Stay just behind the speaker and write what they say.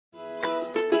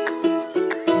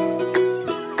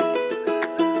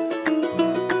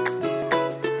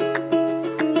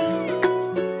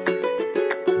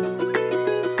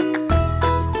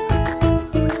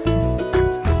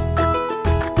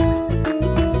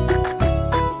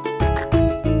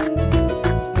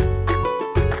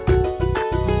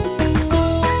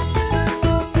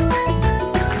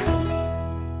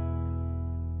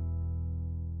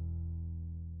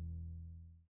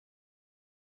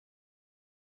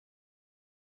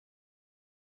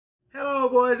Hello,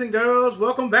 boys and girls.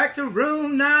 Welcome back to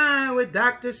Room 9 with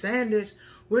Dr. Sanders.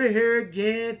 We're here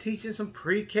again teaching some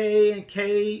pre-K and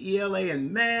K, ELA,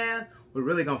 and math. We're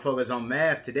really going to focus on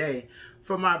math today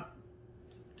for my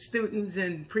students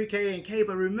in pre-K and K.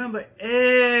 But remember,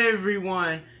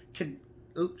 everyone can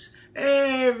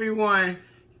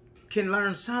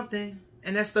learn something.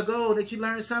 And that's the goal, that you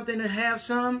learn something and have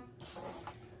some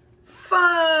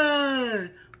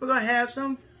fun. We're going to have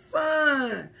some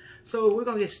fun. So we're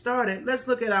going to get started. Let's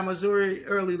look at our Missouri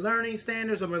Early Learning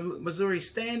Standards or Missouri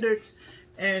Standards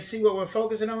and see what we're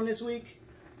focusing on this week.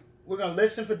 We're going to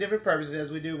listen for different purposes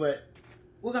as we do, but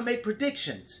we're going to make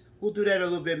predictions. We'll do that a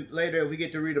little bit later if we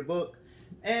get to read a book.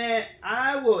 And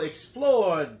I will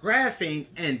explore graphing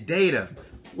and data.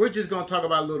 We're just going to talk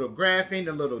about a little graphing,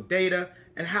 a little data,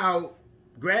 and how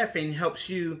graphing helps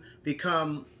you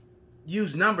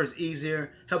use numbers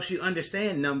easier, helps you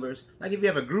understand numbers. Like if you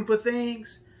have a group of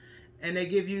things, and they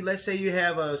give you, let's say you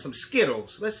have some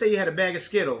Skittles. Let's say you had a bag of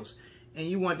Skittles, and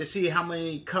you want to see how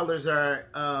many colors are,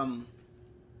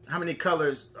 how many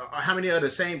of the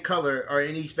same color are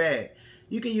in each bag.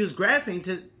 You can use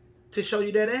graphing to show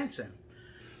you that answer.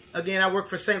 Again, I work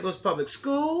for St. Louis Public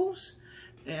Schools,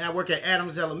 and I work at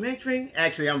Adams Elementary.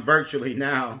 Actually, I'm virtual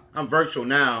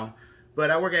now,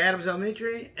 but I work at Adams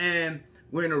Elementary, and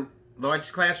we're in the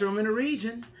largest classroom in the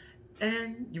region.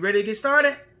 And you ready to get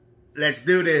started? Let's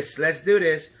do this. Let's do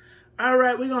this. All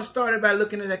right, we're going to start it by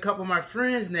looking at a couple of my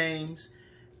friends' names.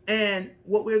 And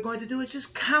what we're going to do is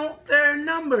just count their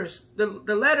numbers, the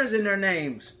letters in their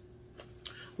names.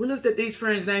 We looked at these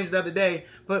friends' names the other day,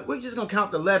 but we're just going to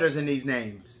count the letters in these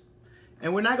names.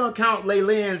 And we're not going to count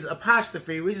Laylin's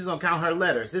apostrophe. We're just going to count her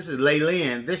letters. This is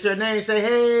Laylin. This your name? Say,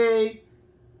 hey.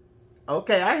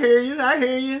 Okay, I hear you. I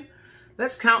hear you.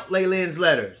 Let's count Laylin's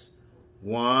letters.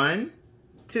 1,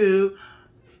 2,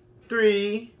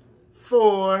 3,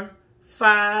 4,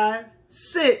 5,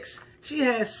 6. She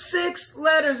has 6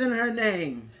 letters in her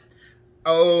name.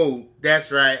 Oh,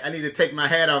 that's right. I need to take my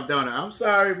hat off, don't I? I'm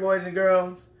sorry, boys and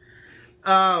girls.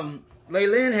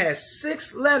 Laylin has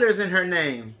 6 letters in her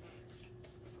name.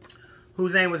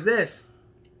 Whose name was this?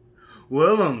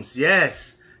 Willem's.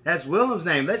 Yes, that's Willem's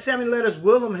name. Let's see how many letters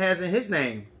Willem has in his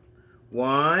name.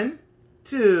 1,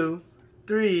 2,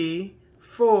 3,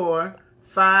 4,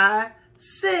 5,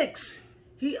 6.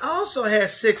 He also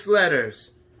has 6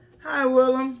 letters. Hi,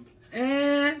 Willem.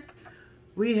 And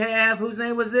we have, whose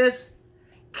name was this?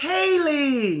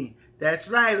 Kaylee. That's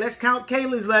right. Let's count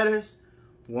Kaylee's letters.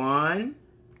 1,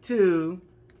 2,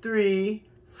 3,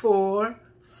 4,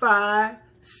 5,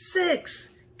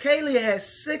 6. Kaylee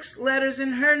has 6 letters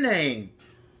in her name.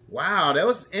 Wow, that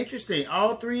was interesting.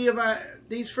 All 3 of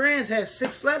these friends had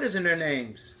 6 letters in their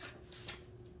names.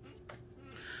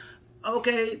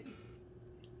 Okay,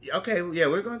 yeah,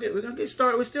 we're gonna get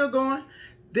started. We're still going.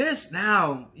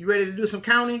 Now, you ready to do some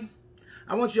counting?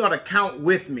 I want you all to count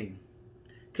with me.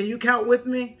 Can you count with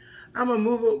me? I'm gonna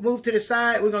move to the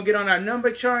side. We're gonna get on our number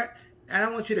chart, and I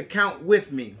want you to count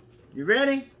with me. You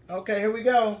ready? Okay, here we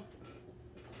go.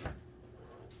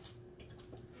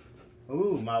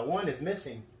 Ooh, my 1 is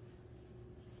missing.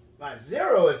 My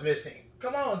 0 is missing.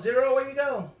 Come on, 0, where you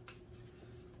go?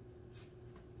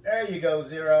 There you go,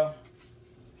 0.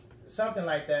 Something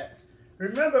like that.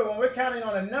 Remember, when we're counting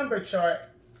on a number chart,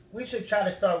 we should try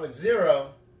to start with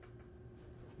 0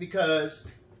 because,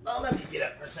 oh, let me get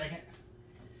up for a second.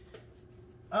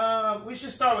 We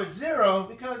should start with 0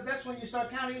 because that's when you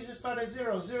start counting. You should start at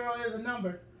 0. 0 is a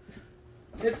number.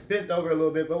 It's bent over a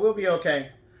little bit, but we'll be okay.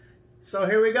 So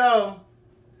here we go.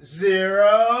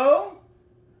 0,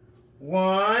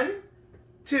 1,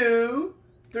 2,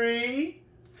 3,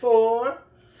 4,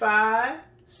 5,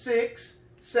 6,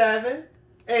 7,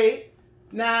 8,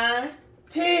 9,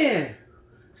 10.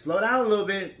 Slow down a little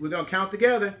bit. We're going to count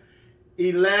together.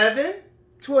 11,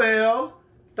 12,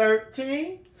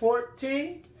 13,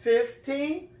 14,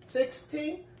 15,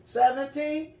 16,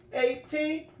 17,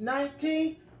 18,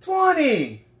 19,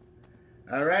 20.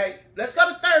 All right. Let's go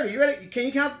to 30. You ready? Can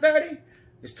you count 30?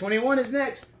 It's 21 is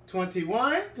next.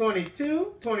 21,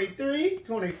 22, 23,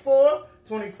 24,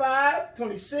 25,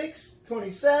 26,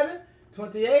 27,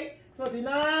 28,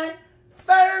 29,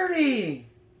 30.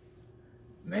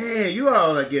 Man, you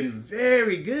all are getting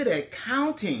very good at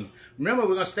counting. Remember,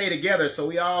 we're going to stay together, so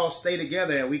we all stay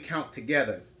together and we count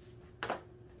together.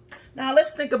 Now,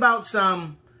 let's think about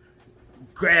some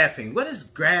graphing. What does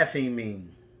graphing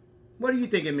mean? What do you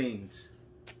think it means?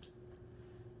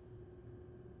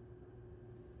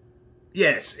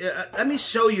 Yes, let me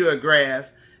show you a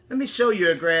graph. Let me show you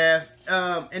a graph,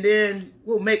 and then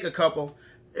we'll make a couple.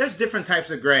 There's different types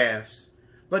of graphs.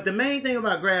 But the main thing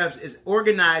about graphs is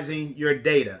organizing your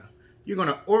data. you're going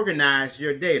to organize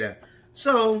your data.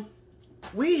 So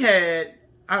we had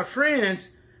our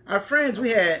friends,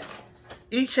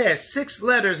 each had 6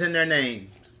 letters in their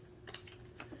names.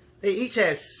 They each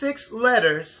had 6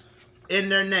 letters in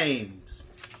their names.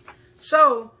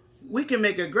 So we can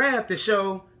make a graph to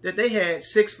show that they had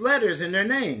 6 letters in their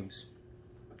names.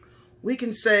 We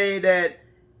can say that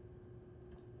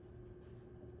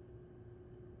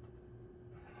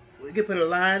we can put a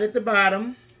line at the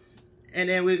bottom, and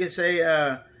then we can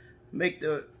say make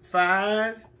the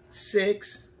 5,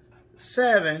 6,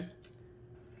 7.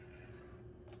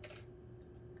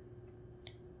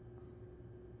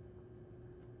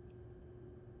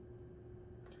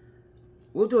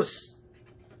 We'll do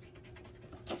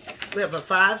we have a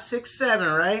 5, 6,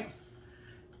 7, right?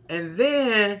 And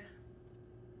then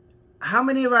how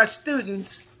many of our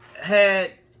students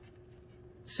had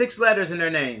 6 letters in their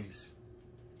names?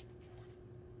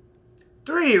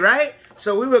 3, right?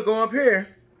 So we would go up here.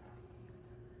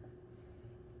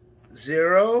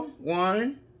 0,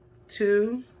 1,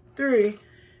 2, 3.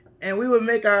 And we would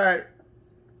make our,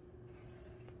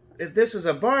 if this was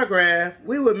a bar graph,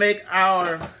 we would make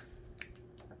our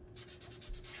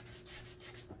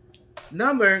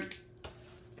number,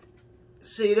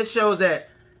 see, this shows that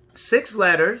 6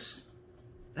 letters,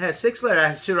 had 6 letters.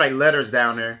 I should write letters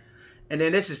down there. And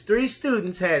then this is 3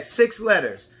 students had 6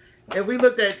 letters. If we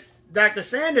looked at Dr.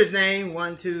 Sanders' name,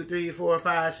 1, 2, 3, 4,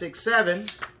 5, 6, 7.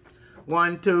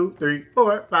 1, 2, 3,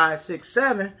 4, 5, 6,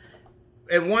 7.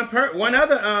 And one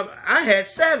other, I had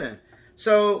 7.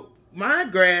 So my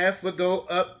graph would go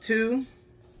up to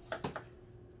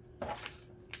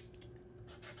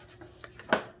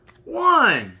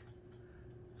 1.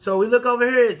 So we look over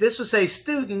here, this would say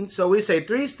students. So we say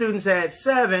 3 students had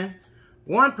 7.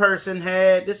 1 person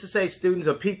had, this would say students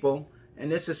or people.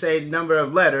 And this would say number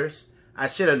of letters. I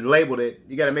should have labeled it.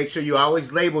 You got to make sure you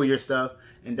always label your stuff.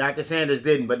 And Dr. Sanders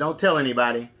didn't, but don't tell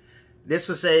anybody. This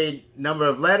would say number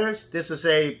of letters. This would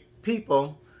say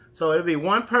people. So it'll be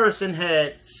 1 person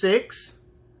had 6.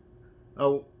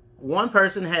 1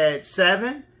 person had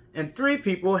 7. And 3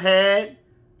 people had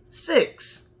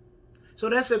 6. So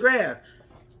that's a graph.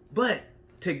 But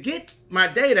to get my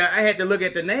data, I had to look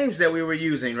at the names that we were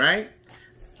using, right?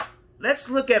 Let's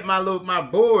look at my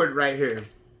board right here.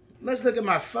 Let's look at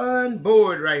my fun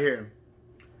board right here.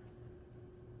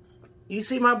 You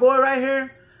see my board right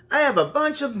here? I have a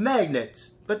bunch of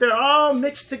magnets, but they're all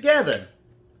mixed together.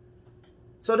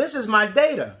 So this is my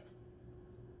data.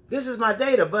 This is my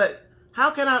data, but how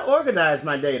can I organize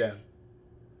my data?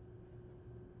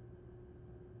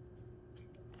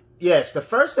 Yes, the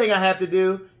first thing I have to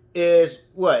do is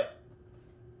what?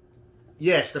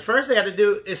 Yes, the first thing I have to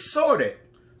do is sort it.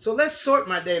 So let's sort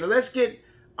my data. Let's get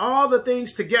all the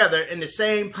things together in the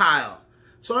same pile.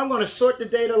 So I'm going to sort the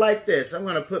data like this. I'm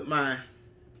going to put my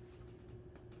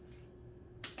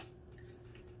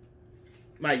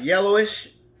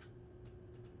yellowish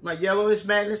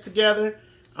magnets together.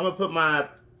 I'm going to put my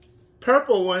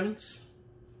purple ones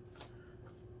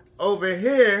over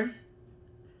here.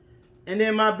 And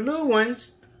then my blue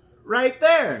ones right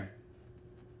there.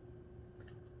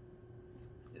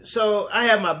 So I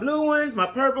have my blue ones, my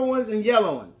purple ones, and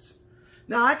yellow ones.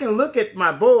 Now I can look at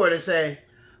my board and say,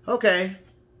 okay,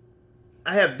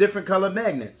 I have different color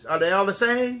magnets. Are they all the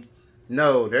same?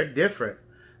 No, they're different.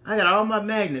 I got all my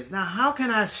magnets. Now how can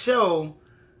I show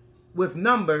with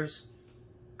numbers,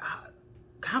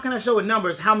 how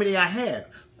many I have?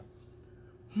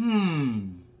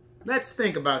 Let's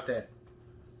think about that.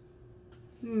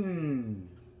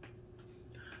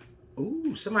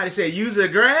 Ooh, somebody said use a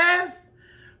graph?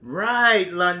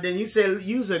 Right, London, you said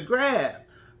use a graph.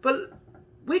 But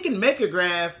we can make a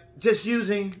graph just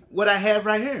using what I have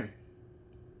right here.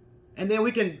 And then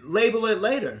we can label it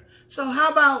later. So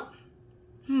how about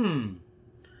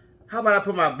I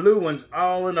put my blue ones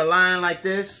all in a line like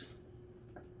this?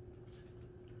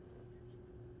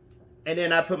 And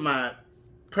then I put my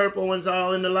purple ones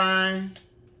all in the line.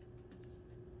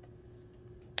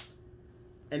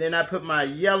 And then I put my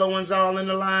yellow ones all in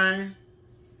the line.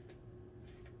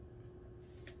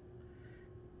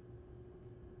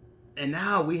 And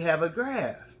now we have a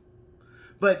graph.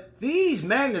 But these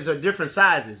magnets are different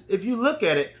sizes. If you look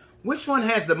at it, which one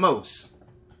has the most?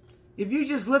 If you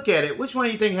just look at it, which one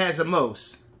do you think has the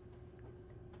most?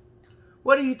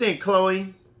 What do you think,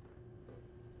 Chloe?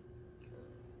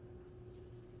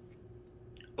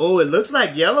 Oh, it looks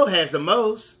like yellow has the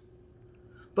most.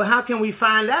 But how can we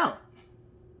find out?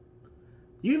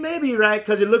 You may be right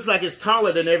because it looks like it's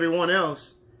taller than everyone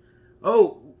else.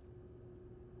 Oh,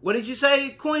 what did you say,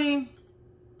 Queen?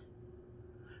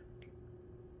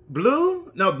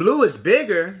 Blue? No, blue is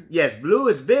bigger. Yes, blue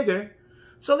is bigger.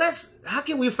 So how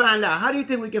can we find out? How do you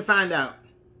think we can find out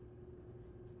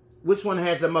which one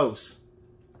has the most?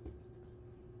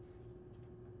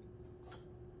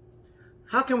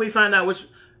 How can we find out which?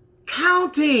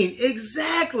 Counting,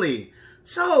 exactly.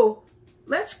 So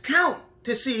let's count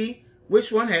to see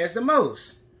which one has the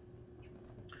most.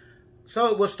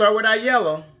 So we'll start with our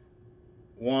yellow.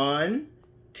 1,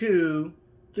 2,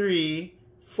 3,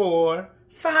 4,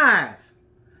 5.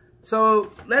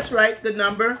 So let's write the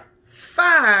number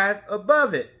 5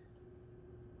 above it.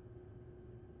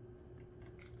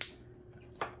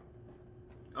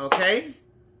 Okay?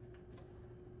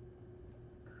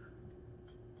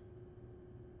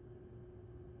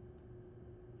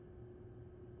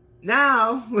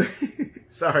 Now,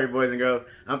 sorry boys and girls,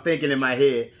 I'm thinking in my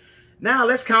head. Now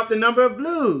let's count the number of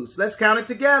blues. Let's count it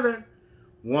together.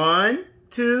 1,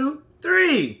 2,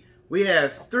 3. We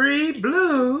have 3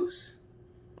 blues.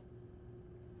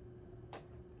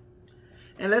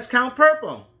 And let's count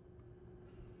purple.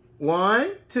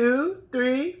 1, 2,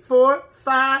 3, 4,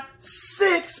 5,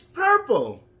 6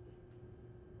 purple.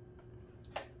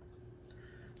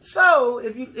 So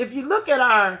if you look at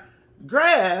our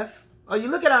graph, or you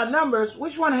look at our numbers,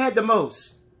 which one had the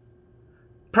most?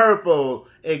 Purple.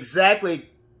 Exactly,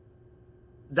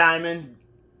 Diamond.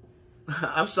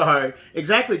 I'm sorry.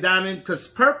 Exactly, Diamond, because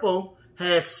purple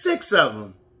has 6 of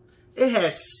them. It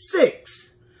has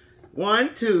 6.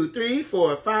 1, 2, 3,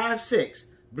 4, 5, 6.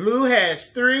 Blue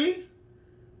has 3.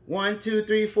 1, 2,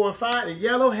 3, 4, 5. And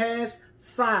yellow has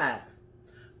 5.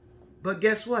 But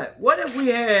guess what? What if we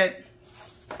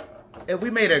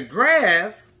made a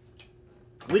graph?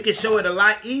 We can show it a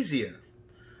lot easier.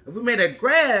 If we made a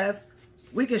graph,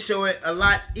 we can show it a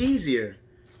lot easier.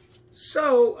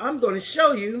 So I'm going to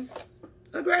show you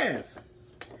a graph.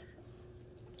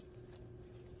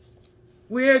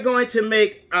 We're going to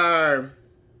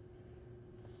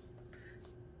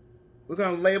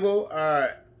label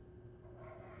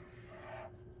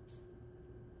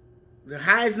the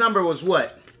highest number was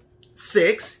what?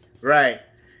 6, right?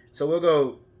 So we'll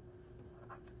go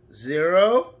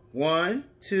 0, 1,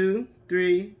 2,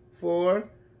 3, 4,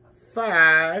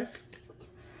 5.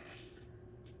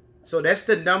 So that's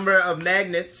the number of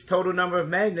magnets, total number of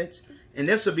magnets. And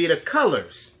this will be the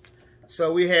colors.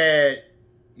 So we had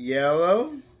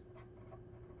yellow,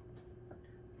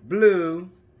 blue,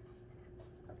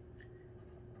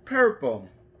 purple.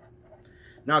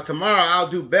 Now tomorrow I'll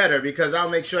do better because I'll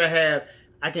make sure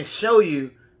I can show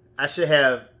you, I should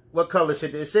have, what color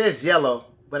should it says yellow,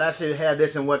 but I should have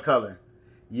this in what color?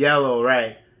 Yellow,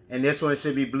 right? And this one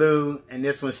should be blue, and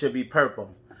this one should be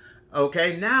purple.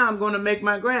 Okay, now I'm going to make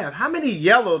my graph. How many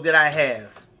yellow did I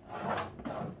have?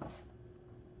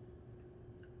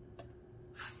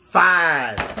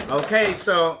 5. Okay,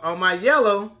 so on my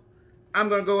yellow, I'm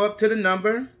going to go up to the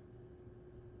number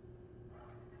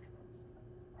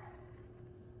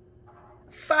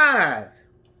 5.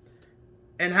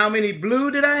 And how many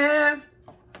blue did I have?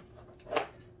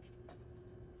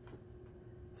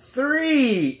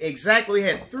 3. Exactly, we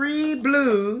had 3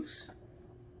 blues.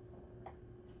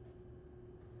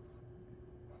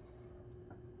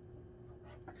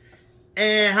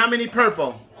 And how many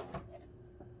purple?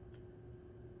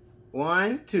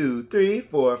 1, 2, 3,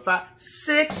 4, 5,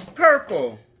 6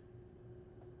 purple.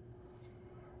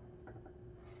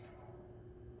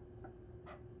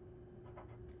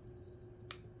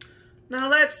 Now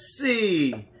let's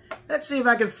see. Let's see if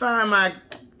I can find my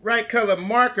right color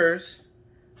markers.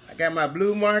 I got my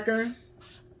blue marker.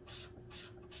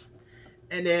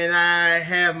 And then I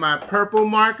have my purple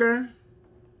marker.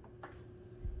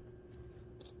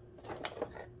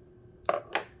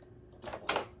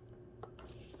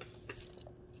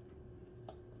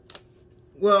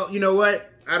 Well, you know what?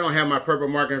 I don't have my purple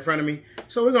marker in front of me.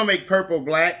 So we're going to make purple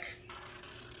black.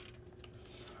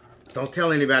 Don't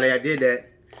tell anybody I did that.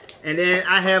 And then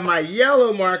I have my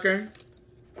yellow marker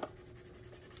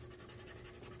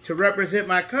to represent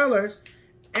my colors.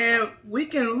 And we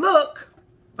can look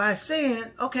by saying,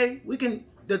 okay,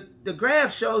 the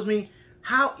graph shows me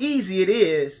how easy it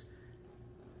is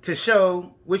to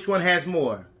show which one has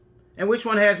more. And which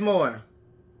one has more?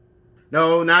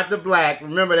 No, not the black.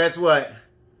 Remember, that's what?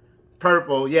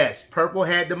 Purple. Yes, purple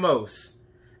had the most.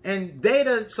 And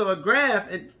data, so a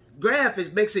graph, it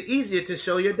makes it easier to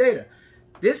show your data.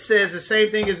 This says the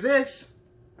same thing as this,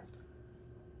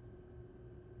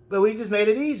 but we just made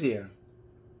it easier.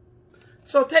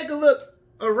 So take a look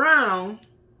around,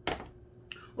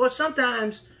 or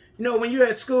sometimes, you know, when you're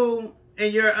at school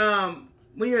and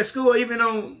when you're at school, or even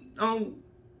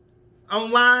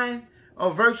online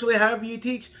or virtually, however you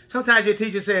teach, sometimes your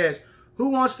teacher says, Who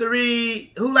wants to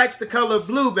read, who likes the color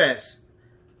blue best?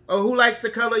 Or who likes the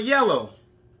color yellow?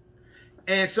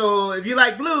 And so if you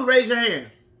like blue, raise your hand.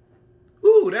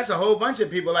 Ooh, that's a whole bunch of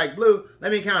people like blue.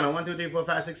 Let me count them. 1, 2, 3, 4,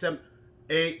 5, 6, 7,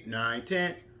 8, 9,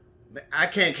 10. I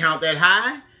can't count that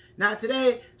high. Not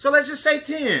today. So let's just say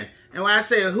 10. And when I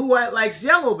say who likes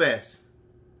yellow best?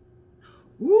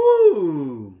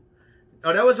 Ooh.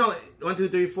 Oh, that was only 1, 2,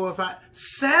 3, 4, 5,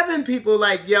 7 people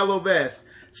like yellow best.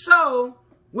 So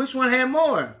which one had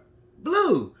more?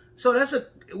 Blue. So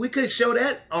we could show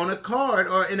that on a card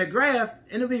or in a graph,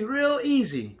 and it'll be real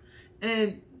easy.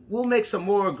 And we'll make some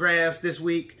more graphs this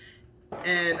week.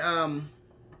 And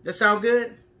that sound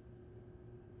good?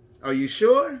 Are you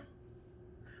sure?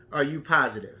 Are you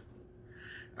positive?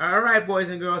 All right, boys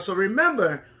and girls. So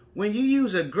remember, when you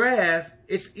use a graph,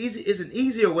 it's an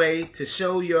easier way to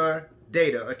show your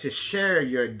data or to share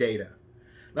your data.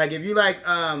 Like if you like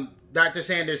Dr.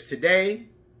 Sanders today,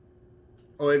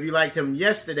 or if you liked him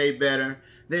yesterday better,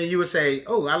 then you would say,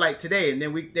 oh, I like today. And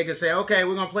then they could say, okay,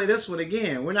 we're going to play this one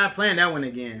again. We're not playing that one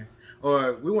again.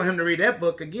 Or we want him to read that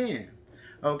book again.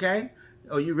 Okay?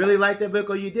 Or you really like that book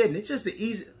or you didn't. It's just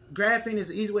graphing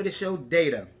is an easy way to show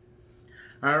data.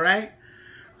 All right?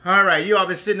 All right. You all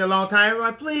been sitting a long time.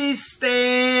 Everyone, please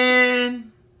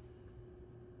stand.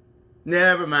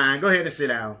 Never mind. Go ahead and sit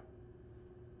down.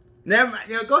 Never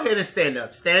mind. Go ahead and stand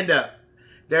up. Stand up.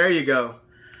 There you go.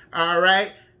 All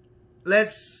right.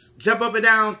 Let's jump up and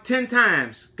down 10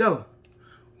 times. Go.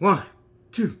 1,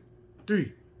 2,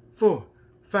 3, 4,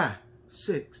 5,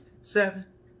 6, 7,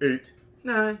 8,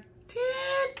 9, 10.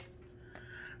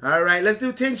 All right. Let's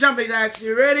do 10 jumping jacks.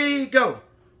 You ready? Go.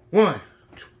 1,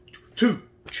 2,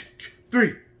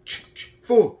 3,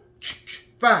 4,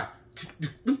 5,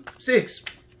 6,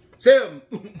 7,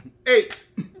 8,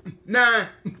 9,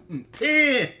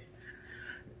 10.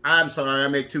 I'm sorry, I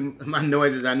make my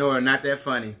noises I know are not that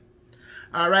funny.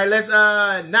 All right, let's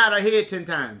nod our head 10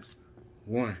 times.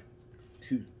 1,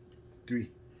 2, 3,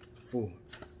 4,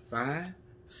 5,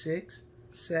 6,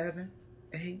 7,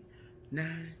 8,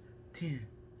 9, 10.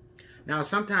 Now,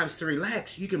 sometimes to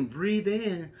relax, you can breathe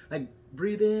in. Like,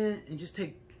 breathe in and just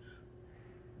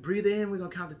breathe in. We're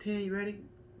going to count to 10. You ready?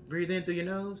 Breathe in through your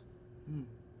nose.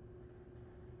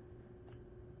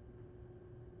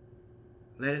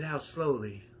 Let it out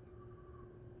slowly.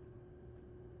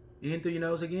 In through your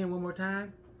nose again, one more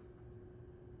time.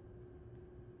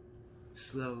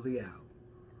 Slowly out.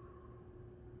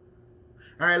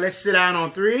 All right, let's sit down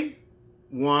on 3.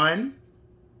 1,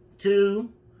 2,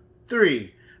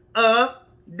 3. Up,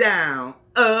 down,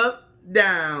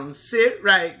 sit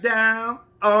right down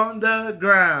on the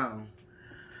ground.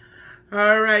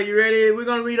 All right, you ready? We're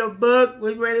going to read a book.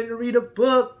 We're ready to read a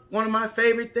book. One of my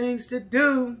favorite things to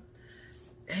do.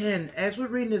 And as we're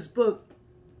reading this book,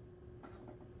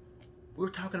 we're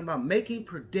talking about making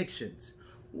predictions.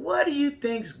 What do you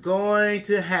think's going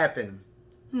to happen?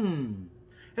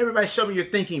 Everybody show me your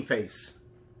thinking face.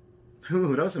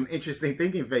 Ooh, those are some interesting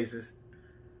thinking faces.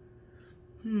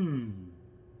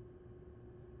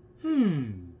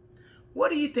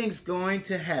 What do you think's going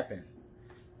to happen?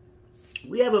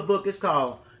 We have a book, it's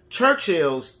called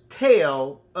Churchhill's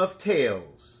Tale of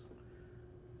Tales.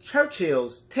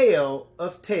 Churchhill's Tale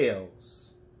of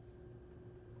Tales.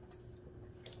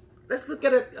 Let's look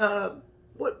at it.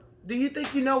 What do you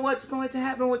think you know what's going to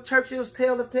happen with Churchhill's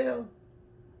Tale of Tales?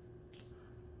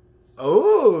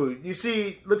 Oh, you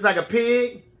see, looks like a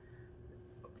pig.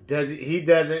 He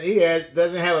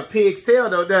doesn't have a pig's tail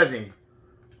though, does he?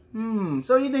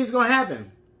 So you think it's gonna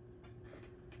happen?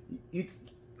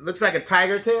 Looks like a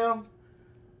tiger tail.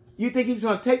 You think he's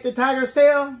gonna take the tiger's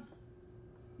tail?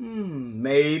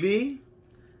 Maybe.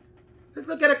 Let's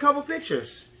look at a couple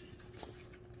pictures.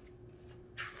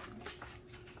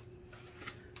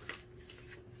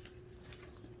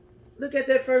 Look at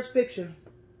that first picture.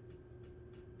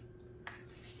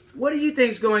 What do you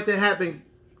think is going to happen,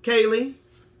 Kaylee?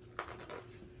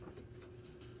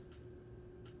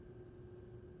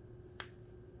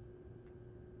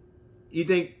 You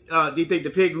think? Do you think the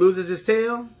pig loses his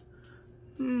tail?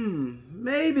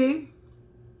 Maybe.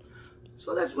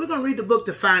 So we're gonna read the book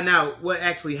to find out what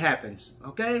actually happens.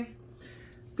 Okay.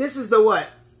 This is the what?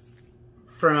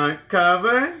 Front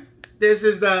cover. This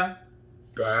is the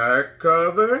back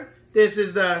cover. This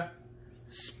is the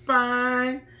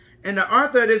spine. And the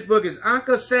author of this book is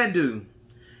Anca Sandu.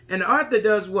 And the author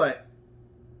does what?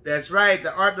 That's right.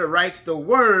 The author writes the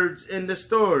words in the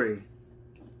story.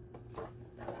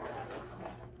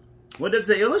 What does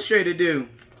the illustrator do,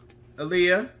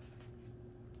 Aaliyah?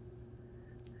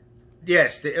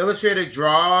 Yes, the illustrator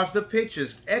draws the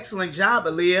pictures. Excellent job,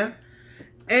 Aaliyah.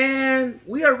 And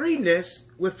we are reading this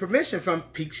with permission from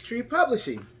Peachtree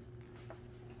Publishing.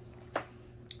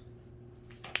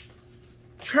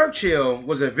 Churchhill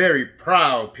was a very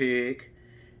proud pig,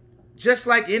 just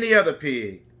like any other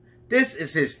pig. This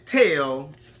is his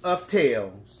tale of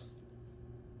tales.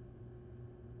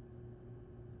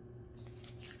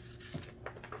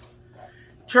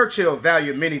 Churchhill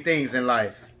valued many things in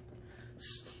life.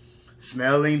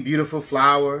 Smelling beautiful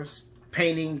flowers,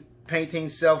 painting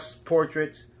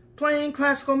self-portraits, playing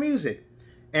classical music,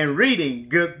 and reading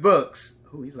good books.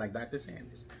 Ooh, he's like Dr.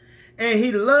 Sanders. And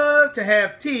he loved to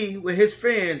have tea with his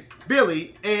friends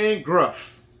Billy and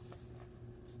Gruff.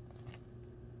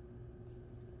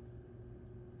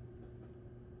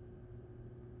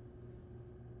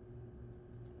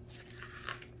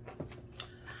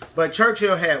 But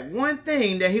Churchhill had one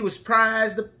thing that he was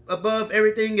prized above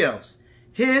everything else.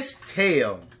 His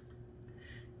tail.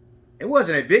 It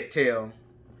wasn't a big tail.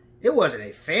 It wasn't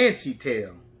a fancy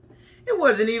tail. It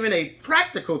wasn't even a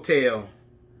practical tail.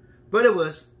 But it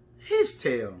was his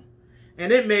tail.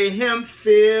 And it made him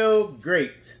feel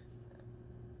great.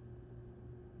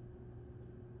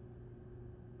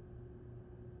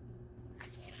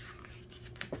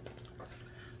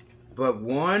 But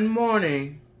one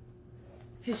morning,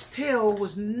 his tail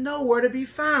was nowhere to be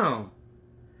found.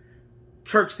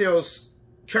 Churchhill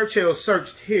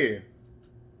searched here,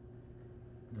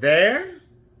 there,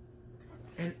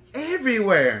 and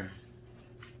everywhere.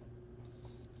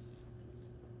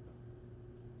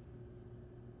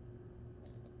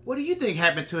 What do you think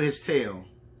happened to his tail?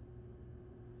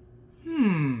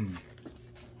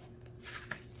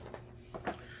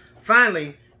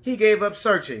 Finally, he gave up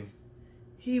searching.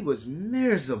 He was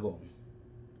miserable.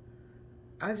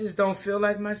 I just don't feel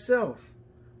like myself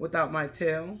without my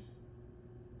tail.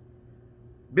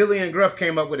 Billy and Gruff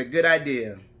came up with a good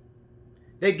idea.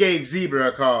 They gave Zebra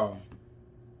a call.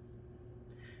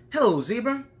 Hello,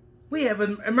 Zebra. We have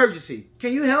an emergency.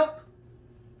 Can you help?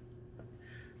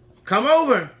 Come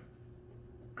over.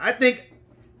 I think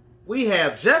we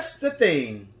have just the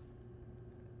thing.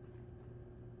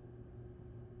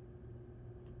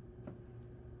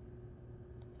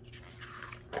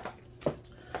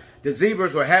 The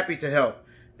zebras were happy to help.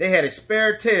 They had a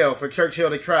spare tail for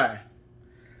Churchhill to try.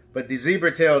 But the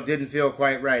zebra tail didn't feel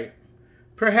quite right.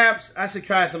 Perhaps I should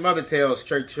try some other tails,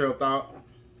 Churchhill thought.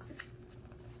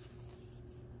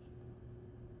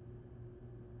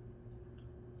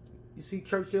 You see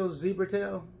Churchill's zebra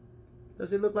tail?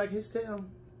 Does it look like his tail?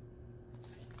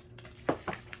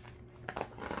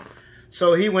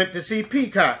 So he went to see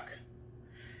Peacock.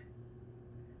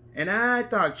 And I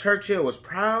thought Churchhill was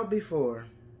proud before.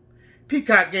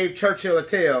 Peacock gave Churchhill a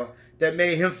tail that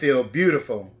made him feel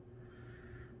beautiful.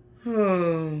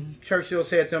 Churchhill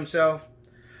said to himself,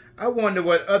 I wonder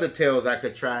what other tails I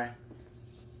could try.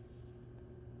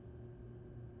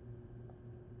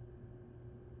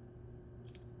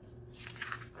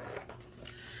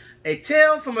 A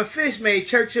tail from a fish made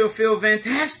Churchhill feel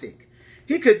fantastic.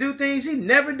 He could do things he'd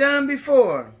never done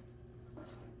before.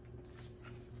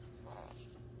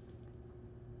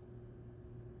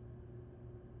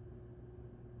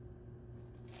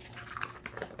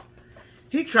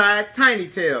 He tried tiny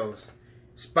tails,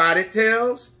 spotted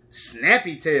tails,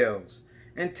 snappy tails,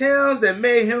 and tails that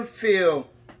made him feel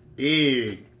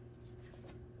big.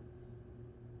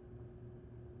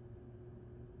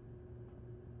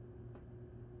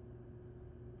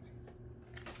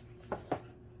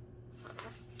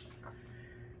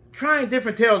 Trying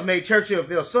different tails made Churchhill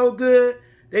feel so good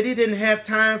that he didn't have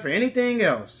time for anything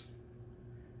else.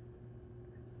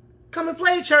 Come and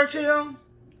play, Churchhill.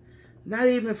 Not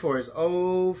even for his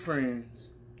old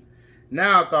friends.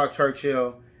 Now, thought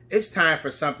Churchhill, it's time for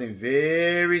something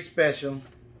very special.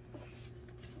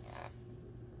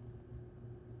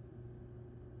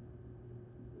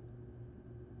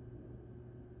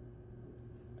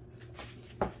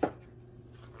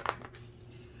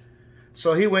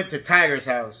 So he went to Tiger's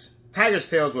house. Tiger's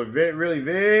tails were really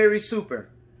very super.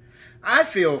 I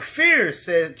feel fierce,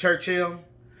 said Churchhill.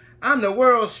 I'm the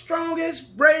world's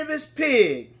strongest, bravest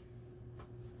pig.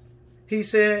 He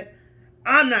said,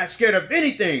 I'm not scared of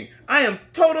anything. I am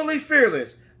totally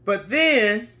fearless. But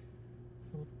then,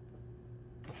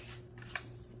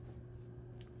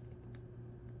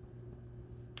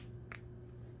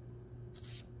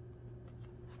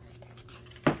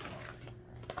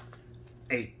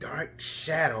 a dark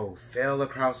shadow fell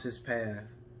across his path.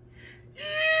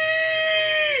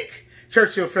 Eek!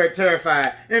 Churchhill felt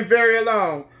terrified and very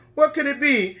alone. What could it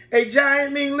be? A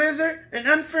giant mean lizard? An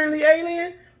unfriendly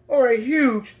alien? Or a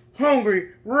huge, hungry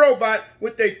robot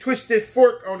with a twisted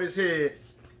fork on his head?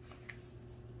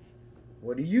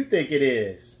 What do you think it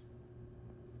is?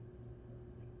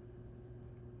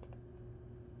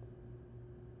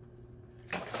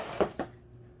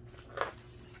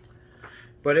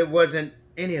 But it wasn't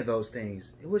any of those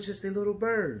things. It was just a little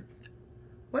bird.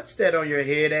 What's that on your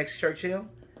head? Asked Churchhill.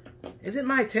 Is it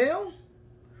my tail?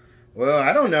 Well,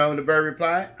 I don't know, the bird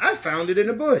replied. I found it in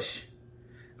a bush.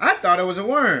 I thought it was a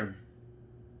worm,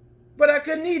 but I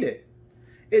couldn't eat it.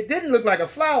 It didn't look like a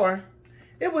flower.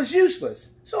 It was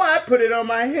useless, so I put it on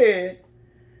my head.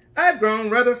 I've grown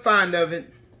rather fond of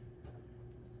it.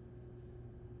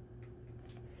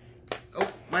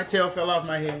 Oh, my tail fell off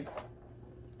my head.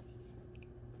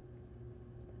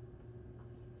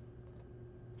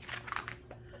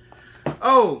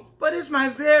 Oh, but it's my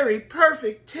very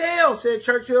perfect tail, said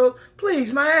Churchhill.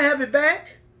 Please, may I have it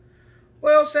back?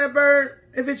 Well, said Bird,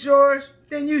 if it's yours,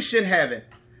 then you should have it.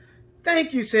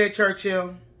 Thank you, said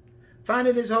Churchhill.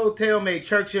 Finding his whole tail made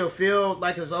Churchhill feel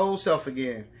like his old self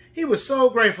again. He was so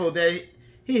grateful that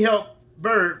he helped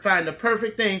Bird find the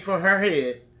perfect thing for her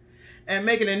head. And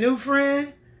making a new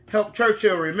friend helped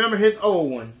Churchhill remember his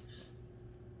old ones.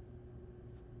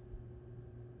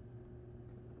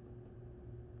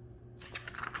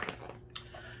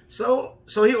 So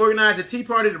he organized a tea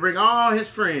party to bring all his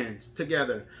friends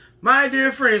together. My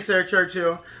dear friends, said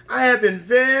Churchhill, I have been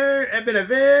a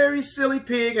very silly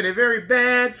pig and a very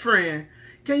bad friend.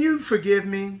 Can you forgive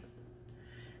me?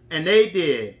 And they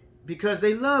did, because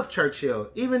they loved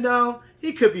Churchhill, even though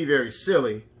he could be very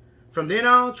silly. From then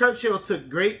on, Churchhill took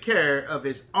great care of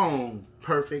his own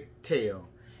perfect tail,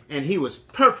 and he was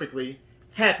perfectly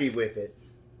happy with it.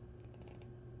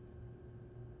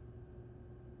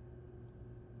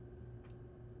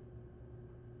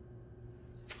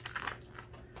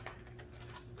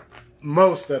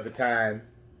 Most of the time.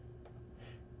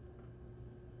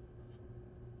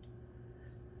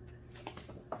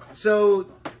 So,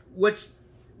 what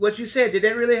you said, did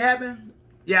that really happen?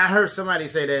 Yeah, I heard somebody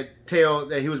say that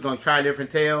he was going to try different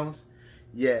tails.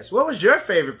 Yes. What was your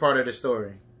favorite part of the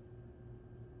story?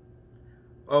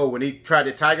 Oh, when he tried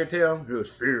the tiger tail? It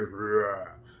was fierce.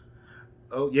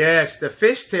 Oh, yes, the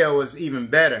fish tail was even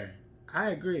better. I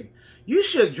agree. You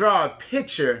should draw a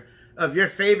picture of your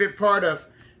favorite part of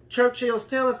Churchhill's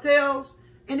Tale of Tales,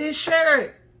 and then share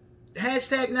it.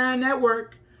 Hashtag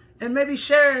 9Network, and maybe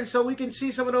share it so we can see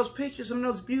some of those pictures, some of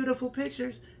those beautiful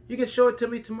pictures. You can show it to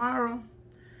me tomorrow.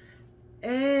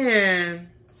 And,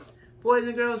 boys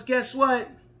and girls, guess what?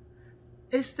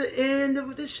 It's the end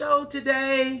of the show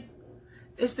today.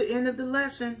 It's the end of the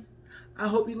lesson. I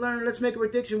hope you learned. Let's make a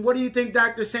prediction. What do you think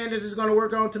Dr. Sanders is going to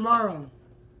work on tomorrow?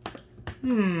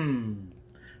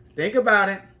 Think about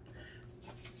it.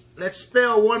 Let's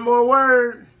spell one more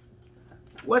word.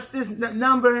 What's this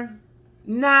number?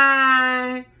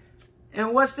 9.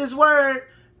 And what's this word?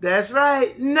 That's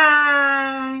right,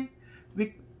 9.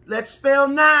 Let's spell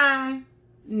 9.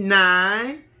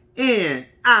 9. N-I-N-E.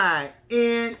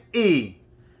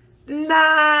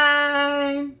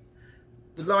 9.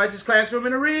 The largest classroom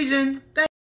in the region.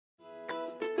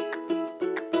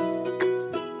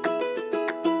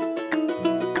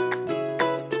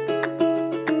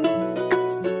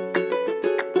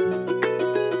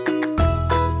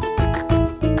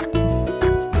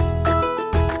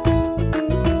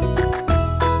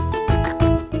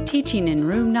 Teaching in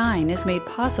Room 9 is made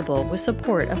possible with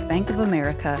support of Bank of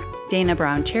America, Dana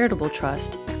Brown Charitable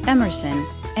Trust, Emerson,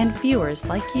 and viewers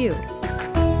like you.